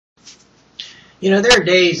There are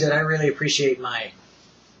days that I really appreciate my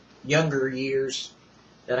younger years,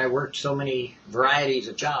 that I worked so many varieties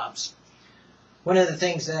of jobs. One of the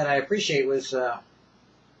things that I appreciate was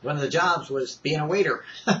one of the jobs was being a waiter.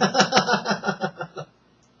 I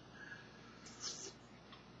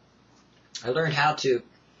learned how to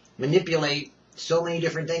manipulate so many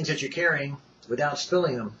different things that you're carrying without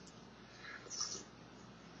spilling them.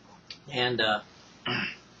 And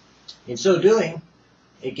in so doing,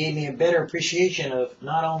 it gave me a better appreciation of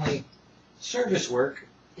not only service work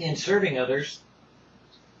in serving others,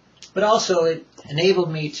 but also it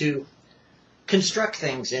enabled me to construct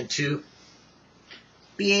things and to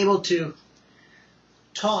be able to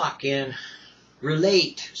talk and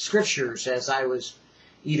relate scriptures as I was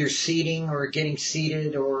either seating or getting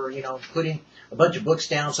seated or, putting a bunch of books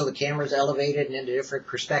down so the camera's elevated and in a different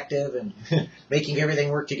perspective and making everything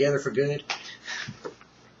work together for good.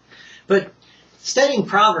 But studying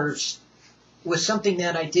Proverbs was something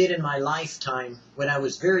that I did in my lifetime when I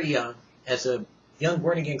was very young, as a young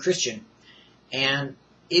born-again Christian. And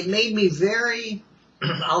it made me very,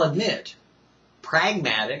 I'll admit,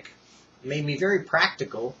 pragmatic, made me very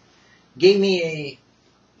practical, gave me a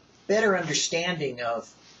better understanding of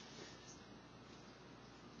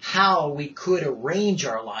how we could arrange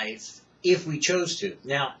our life if we chose to.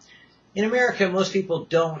 Now, in America, most people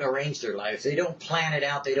don't arrange their lives. They don't plan it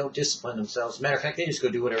out. They don't discipline themselves. As a matter of fact, they just go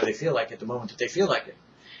do whatever they feel like at the moment that they feel like it.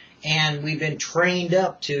 And we've been trained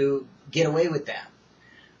up to get away with that.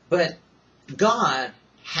 But God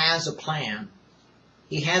has a plan.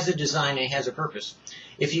 He has a design and He has a purpose.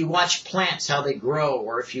 If you watch plants, how they grow,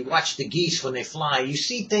 or if you watch the geese when they fly, you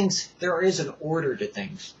see things, there is an order to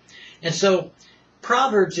things. And so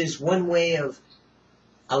Proverbs is one way of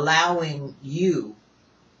allowing you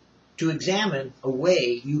to examine a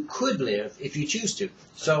way you could live if you choose to.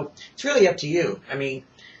 So it's really up to you. I mean,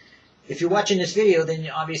 if you're watching this video, then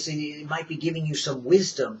obviously it might be giving you some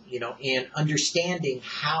wisdom, in understanding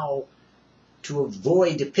how to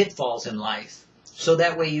avoid the pitfalls in life. So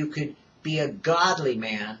that way you could be a godly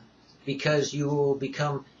man, because you will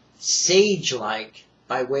become sage-like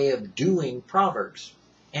by way of doing Proverbs.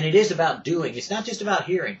 And it is about doing. It's not just about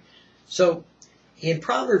hearing. So in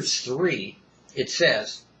Proverbs 3, it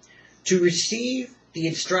says, to receive the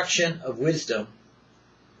instruction of wisdom,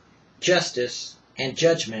 justice, and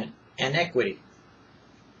judgment, and equity.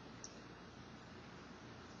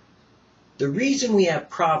 The reason we have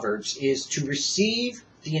Proverbs is to receive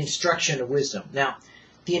the instruction of wisdom. Now,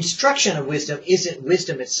 the instruction of wisdom isn't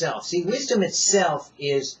wisdom itself. See, wisdom itself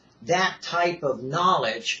is that type of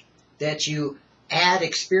knowledge that you add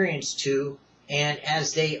experience to, and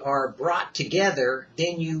as they are brought together,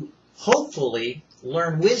 then you hopefully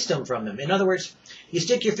learn wisdom from them. In other words, you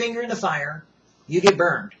stick your finger in the fire, you get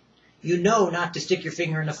burned. You know not to stick your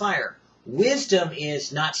finger in the fire. Wisdom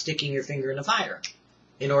is not sticking your finger in the fire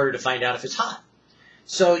in order to find out if it's hot.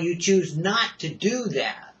 So you choose not to do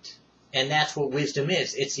that. And that's what wisdom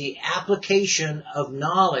is. It's the application of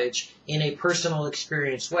knowledge in a personal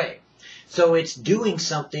experience way. So it's doing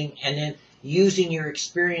something and then using your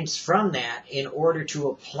experience from that in order to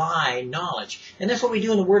apply knowledge. And that's what we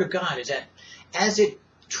do in the Word of God, is that as it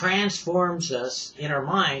transforms us in our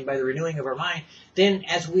mind by the renewing of our mind, then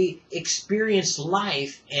as we experience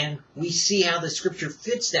life and we see how the Scripture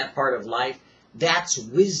fits that part of life, that's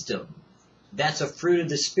wisdom. That's a fruit of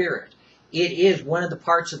the Spirit. It is one of the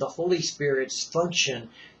parts of the Holy Spirit's function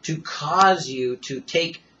to cause you to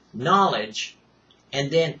take knowledge and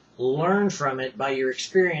then learn from it by your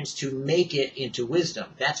experience to make it into wisdom.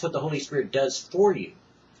 That's what the Holy Spirit does for you.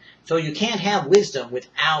 So you can't have wisdom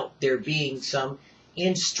without there being some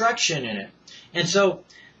instruction in it. And so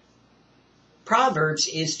Proverbs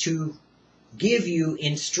is to give you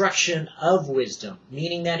instruction of wisdom,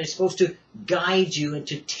 meaning that it's supposed to guide you and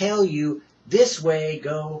to tell you, this way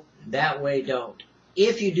go, that way don't.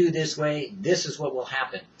 If you do this way, this is what will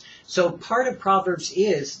happen. So part of Proverbs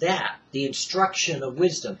is that, the instruction of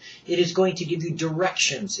wisdom. It is going to give you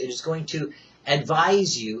directions. It is going to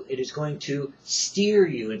advise you. It is going to steer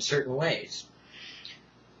you in certain ways.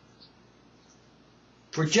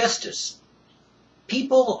 For justice,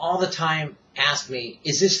 people all the time ask me,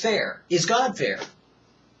 is this fair? Is God fair?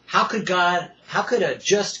 How could a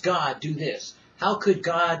just God do this? How could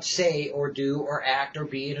God say or do or act or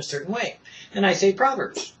be in a certain way? And I say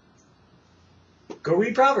Proverbs. Go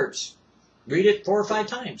read Proverbs. Read it 4 or 5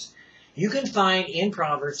 times. You can find in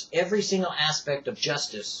Proverbs every single aspect of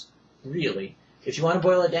justice, really, if you want to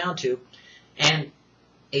boil it down to, and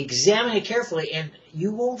examine it carefully, and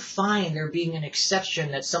you won't find there being an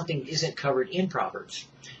exception that something isn't covered in Proverbs.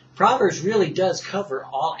 Proverbs really does cover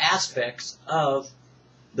all aspects of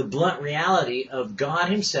the blunt reality of God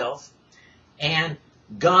himself and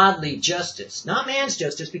godly justice. Not man's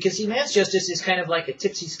justice, because see, man's justice is kind of like a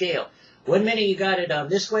tipsy scale. One minute you got it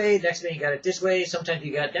this way, next minute you got it this way. Sometimes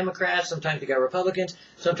you got Democrats, sometimes you got Republicans,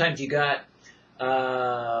 sometimes you got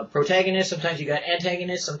protagonists, sometimes you got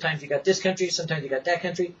antagonists, sometimes you got this country, sometimes you got that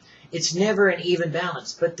country. It's never an even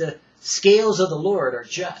balance. But the scales of the Lord are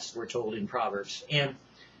just, we're told in Proverbs. And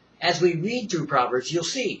as we read through Proverbs, you'll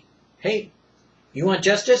see, hey, you want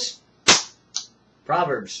justice?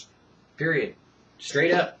 Proverbs, period.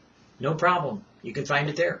 Straight up. No problem. You can find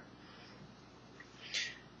it there.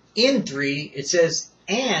 In 3, it says,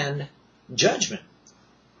 and judgment.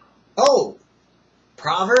 Oh,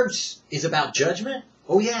 Proverbs is about judgment?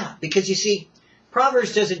 Oh yeah, because you see,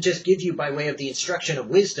 Proverbs doesn't just give you by way of the instruction of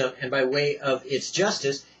wisdom and by way of its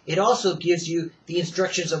justice, it also gives you the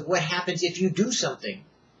instructions of what happens if you do something.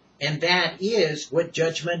 And that is what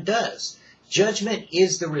judgment does. Judgment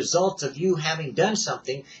is the result of you having done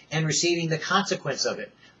something and receiving the consequence of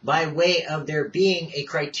it, by way of there being a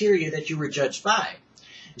criteria that you were judged by.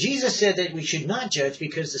 Jesus said that we should not judge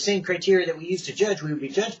because the same criteria that we use to judge, we would be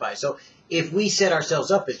judged by. So if we set ourselves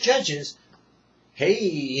up as judges,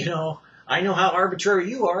 hey, I know how arbitrary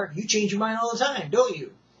you are. You change your mind all the time, don't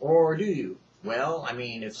you? Or do you? Well, I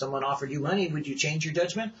mean, if someone offered you money, would you change your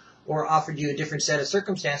judgment? Or offered you a different set of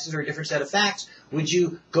circumstances or a different set of facts, would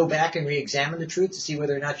you go back and re-examine the truth to see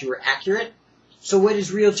whether or not you were accurate? So what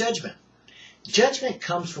is real judgment? Judgment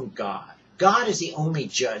comes from God. God is the only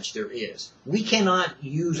judge there is. We cannot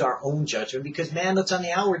use our own judgment because man looks on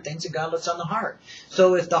the outward things and God looks on the heart.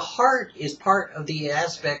 So if the heart is part of the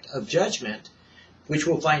aspect of judgment, which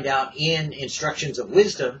we'll find out in instructions of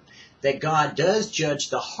wisdom, that God does judge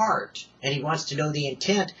the heart and he wants to know the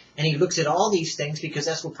intent and he looks at all these things because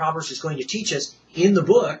that's what Proverbs is going to teach us in the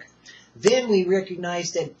book, then we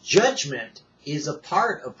recognize that judgment is a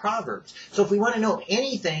part of Proverbs. So if we want to know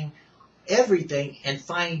anything, everything, and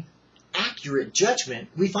find accurate judgment,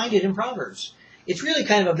 we find it in Proverbs. It's really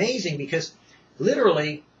kind of amazing because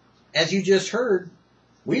literally, as you just heard,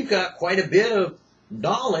 we've got quite a bit of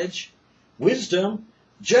knowledge, wisdom,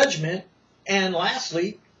 judgment, and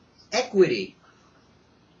lastly, equity.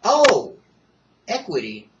 Oh,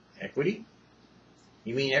 equity. Equity?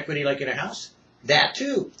 You mean equity like in a house? That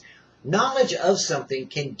too. Knowledge of something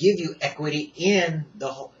can give you equity in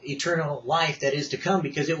the eternal life that is to come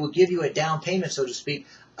because it will give you a down payment, so to speak,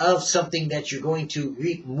 of something that you're going to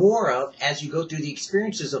reap more of as you go through the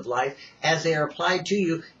experiences of life as they are applied to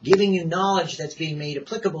you, giving you knowledge that's being made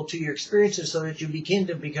applicable to your experiences so that you begin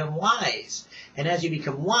to become wise. And as you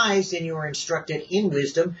become wise, then you are instructed in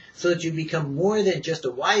wisdom so that you become more than just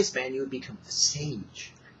a wise man, you would become a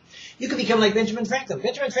sage. You could become like Benjamin Franklin.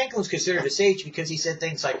 Benjamin Franklin was considered a sage because he said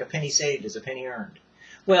things like a penny saved is a penny earned.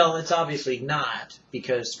 Well, it's obviously not,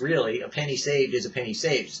 because really, a penny saved is a penny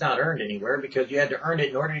saved. It's not earned anywhere because you had to earn it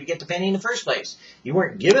in order to get the penny in the first place. You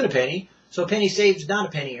weren't given a penny, so a penny saved is not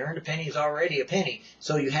a penny earned. A penny is already a penny.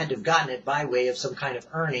 So you had to have gotten it by way of some kind of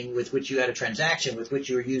earning with which you had a transaction, with which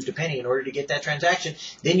you were used a penny in order to get that transaction.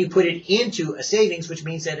 Then you put it into a savings, which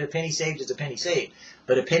means that a penny saved is a penny saved.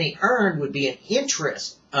 But a penny earned would be an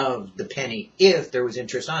interest of the penny if there was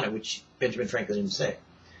interest on it, which Benjamin Franklin didn't say.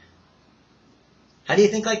 How do you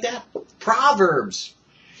think like that? Proverbs.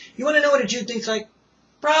 You want to know what a Jew thinks like?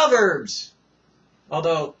 Proverbs.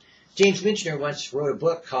 Although James Michener once wrote a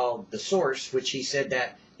book called The Source, which he said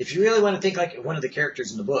that if you really want to think like one of the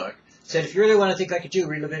characters in the book, said if you really want to think like a Jew,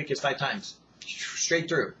 read Leviticus 5 times. Straight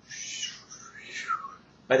through.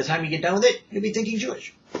 By the time you get done with it, you'll be thinking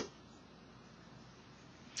Jewish.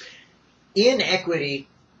 In equity,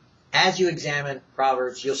 as you examine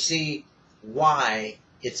Proverbs, you'll see why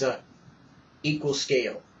it's a equal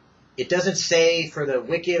scale. It doesn't say for the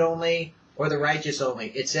wicked only or the righteous only.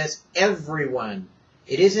 It says everyone.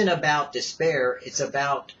 It isn't about despair. It's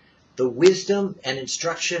about the wisdom and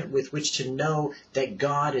instruction with which to know that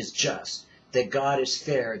God is just, that God is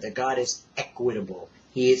fair, that God is equitable.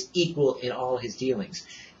 He is equal in all his dealings.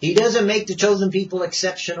 He doesn't make the chosen people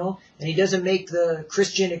exceptional, and he doesn't make the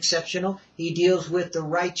Christian exceptional. He deals with the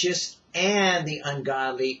righteous and the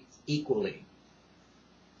ungodly equally.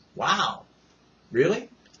 Wow. Really?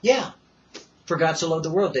 Yeah. For God so loved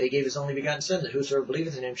the world that he gave his only begotten Son, that whosoever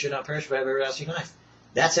believeth in him should not perish but have everlasting life.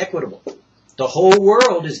 That's equitable. The whole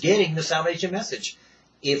world is getting the salvation message.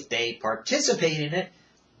 If they participate in it,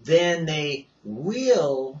 then they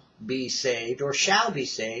will be saved or shall be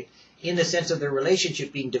saved in the sense of their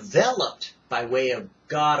relationship being developed by way of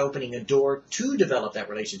God opening a door to develop that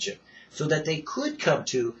relationship so that they could come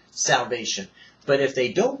to salvation. But if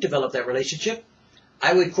they don't develop that relationship,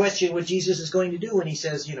 I would question what Jesus is going to do when he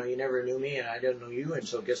says, you never knew me and I didn't know you, and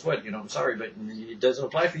so guess what? I'm sorry, but it doesn't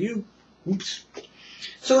apply for you. Oops.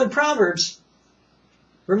 So in Proverbs,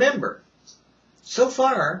 remember, so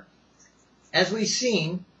far, as we've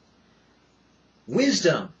seen,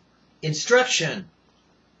 wisdom, instruction,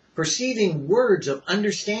 perceiving words of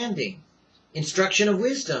understanding, instruction of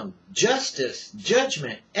wisdom, justice,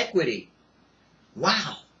 judgment, equity.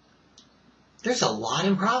 Wow. There's a lot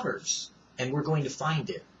in Proverbs. And we're going to find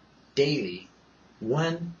it daily,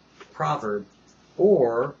 one proverb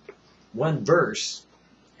or one verse,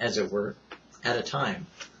 as it were, at a time.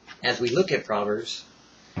 As we look at Proverbs,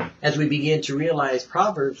 as we begin to realize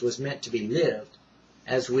Proverbs was meant to be lived,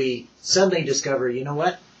 as we suddenly discover, you know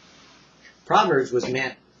what? Proverbs was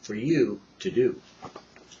meant for you to do.